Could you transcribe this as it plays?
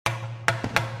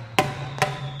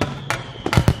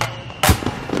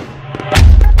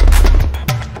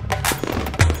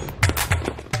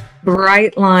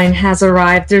Brightline has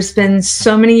arrived. There's been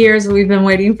so many years that we've been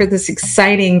waiting for this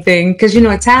exciting thing because, you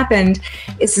know, what's happened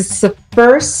is it's the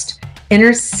first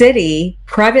inner city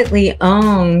privately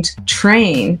owned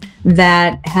train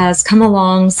that has come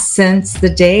along since the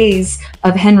days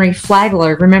of Henry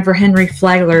Flagler. Remember, Henry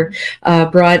Flagler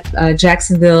brought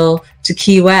Jacksonville to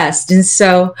Key West. And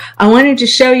so I wanted to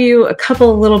show you a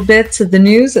couple of little bits of the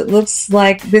news. It looks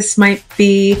like this might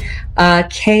be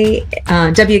WKMG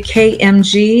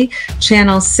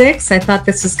Channel 6. I thought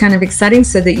this was kind of exciting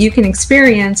so that you can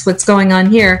experience what's going on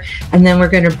here. And then we're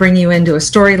going to bring you into a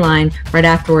storyline right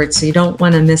afterwards. So you don't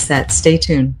want to miss that. Stay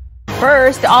tuned.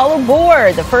 First, all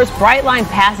aboard. The first Brightline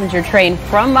passenger train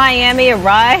from Miami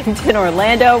arrived in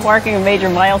Orlando, marking a major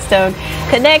milestone,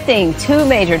 connecting two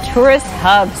major tourist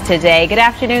hubs today. Good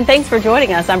afternoon. Thanks for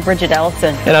joining us. I'm Bridget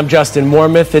Ellison. And I'm Justin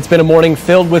Mormouth. It's been a morning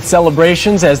filled with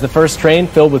celebrations as the first train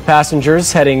filled with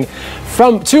passengers heading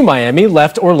to Miami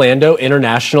left Orlando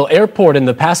International Airport. In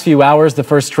the past few hours, the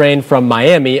first train from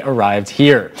Miami arrived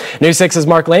here. News 6's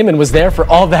Mark Lehman was there for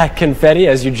all that confetti.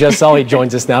 As you just saw, he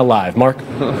joins us now live. Mark?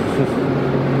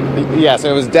 Yes,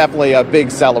 it was definitely a big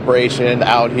celebration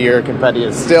out here. Confetti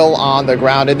is still on the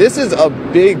ground, and this is a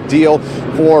big deal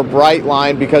for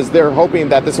Brightline because they're hoping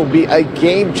that this will be a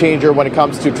game changer when it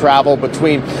comes to travel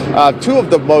between two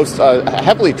of the most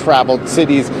heavily traveled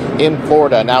cities in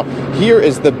Florida. Now, here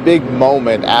is the big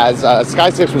moment as Sky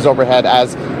 6 was overhead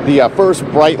as the first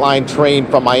Brightline train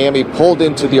from Miami pulled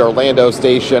into the Orlando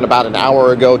station about an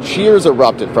hour ago. Cheers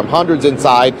erupted from hundreds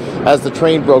inside as the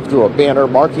train broke through a banner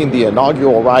marking the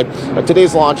inaugural ride.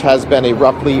 Today's launch has been a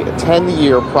roughly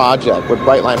 10-year project, with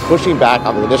Brightline pushing back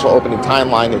on the initial opening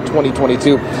timeline in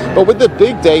 2022. But with the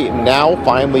big day now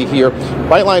finally here,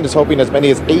 Brightline is hoping as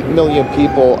many as 8 million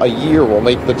people a year will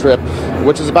make the trip,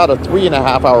 which is about a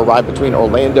 3.5-hour ride between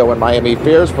Orlando and Miami.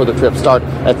 Fares for the trip start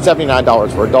at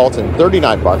 $79 for adults and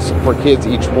 $39 for kids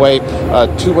each way,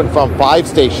 to and from 5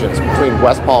 stations between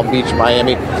West Palm Beach and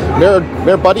Miami.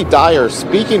 Mayor Buddy Dyer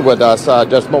speaking with us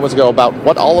just moments ago about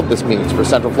what all of this means for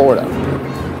Central Florida.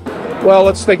 Well,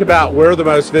 let's think about we're the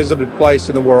most visited place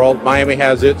in the world. Miami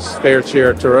has its fair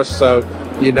share of tourists, so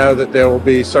you know that there will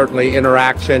be certainly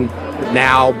interaction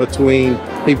now between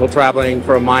people traveling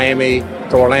from Miami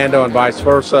to Orlando and vice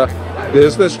versa.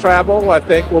 Business travel, I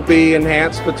think, will be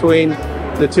enhanced between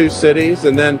the two cities.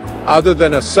 And then other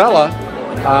than Acela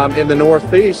in the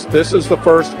Northeast, this is the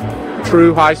first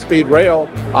true high-speed rail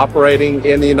operating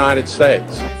in the United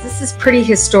States. This is pretty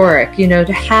historic, you know,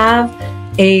 to have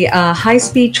a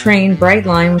high-speed train,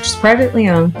 Brightline, which is privately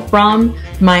owned, from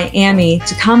Miami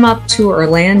to come up to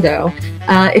Orlando.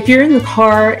 If you're in the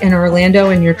car in Orlando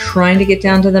and you're trying to get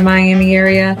down to the Miami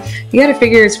area, you got to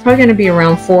figure it's probably going to be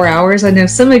around 4 hours. I know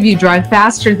some of you drive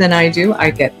faster than I do.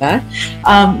 I get that.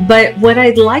 But what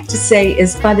I'd like to say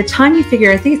is by the time you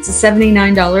figure, I think it's a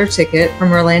 $79 ticket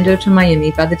from Orlando to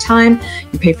Miami. By the time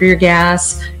you pay for your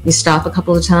gas, you stop a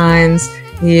couple of times,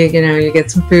 you get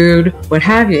some food, what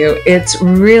have you. It's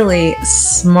really a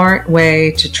smart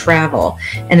way to travel.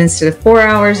 And instead of 4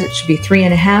 hours, it should be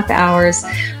 3.5 hours.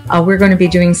 We're going to be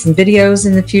doing some videos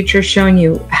in the future showing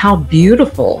you how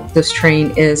beautiful this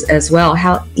train is as well,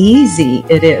 how easy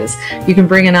it is. You can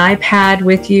bring an iPad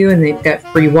with you and they've got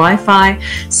free Wi-Fi,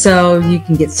 so you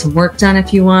can get some work done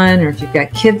if you want, or if you've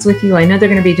got kids with you. I know they're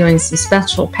going to be doing some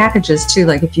special packages too,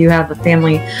 like if you have a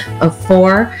family of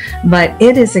 4, but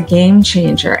it is a game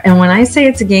changer. And when I say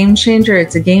it's a game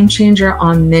changer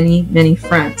on many, many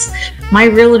fronts. My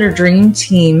Realtor Dream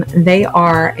Team, they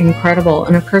are incredible.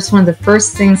 And of course, one of the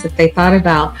first things that they thought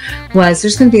about was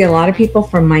there's going to be a lot of people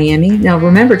from Miami. Now,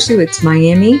 remember too, it's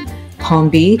Miami, Palm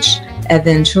Beach,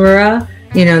 Aventura.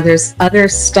 You know, there's other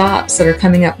stops that are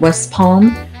coming up West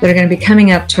Palm that are going to be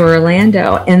coming up to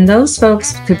Orlando. And those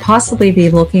folks could possibly be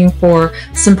looking for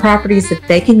some properties that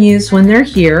they can use when they're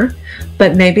here,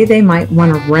 but maybe they might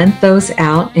want to rent those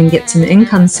out and get some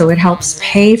income so it helps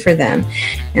pay for them.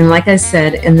 And like I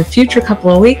said, in the future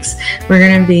couple of weeks, we're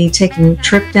going to be taking a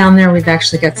trip down there. We've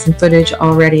actually got some footage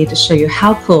already to show you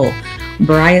how cool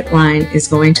Brightline is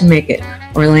going to make it.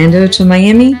 Orlando to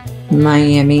Miami,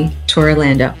 Miami to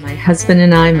Orlando. My husband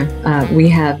and I, we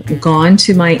have gone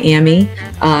to Miami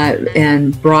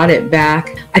and brought it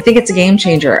back. I think it's a game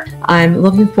changer. I'm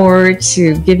looking forward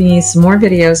to giving you some more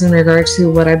videos in regard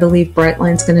to what I believe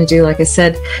Brightline's going to do. Like I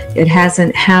said, it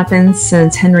hasn't happened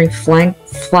since Henry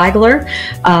Flagler,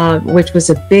 which was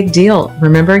a big deal.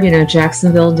 Remember,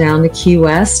 Jacksonville down to Key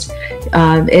West.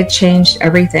 It changed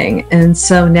everything. And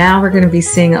so now we're going to be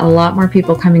seeing a lot more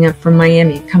people coming up from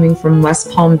Miami, coming from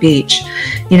West Palm Beach.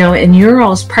 And your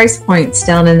all's price points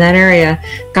down in that area,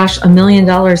 gosh, $1 million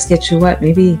gets you what?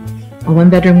 Maybe a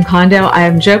one-bedroom condo. I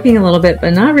am joking a little bit,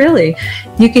 but not really.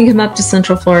 You can come up to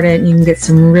Central Florida and you can get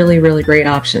some really, really great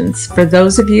options. For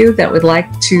those of you that would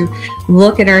like to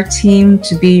look at our team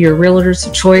to be your realtors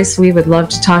of choice, we would love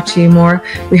to talk to you more.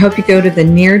 We hope you go to the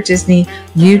Near Disney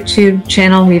YouTube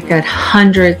channel. We've got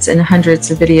hundreds and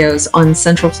hundreds of videos on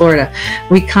Central Florida.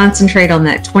 We concentrate on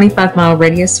that 25-mile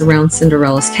radius around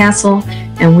Cinderella's Castle,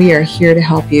 and we are here to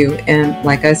help you. And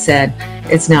like I said,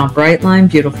 it's now Brightline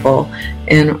beautiful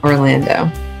in Orlando.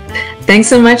 Thanks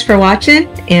so much for watching,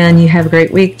 and you have a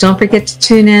great week. Don't forget to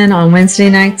tune in on Wednesday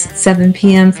nights at 7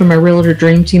 p.m. from our Realtor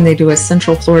Dream Team. They do a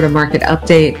Central Florida market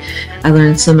update. I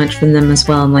learned so much from them as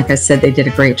well, and like I said, they did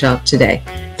a great job today.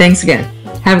 Thanks again.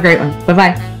 Have a great one.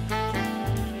 Bye-bye.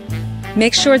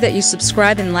 Make sure that you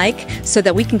subscribe and like so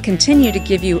that we can continue to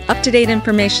give you up-to-date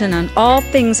information on all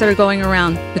things that are going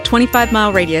around the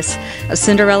 25-mile radius of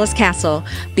Cinderella's Castle,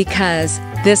 because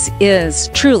this is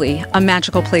truly a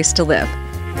magical place to live.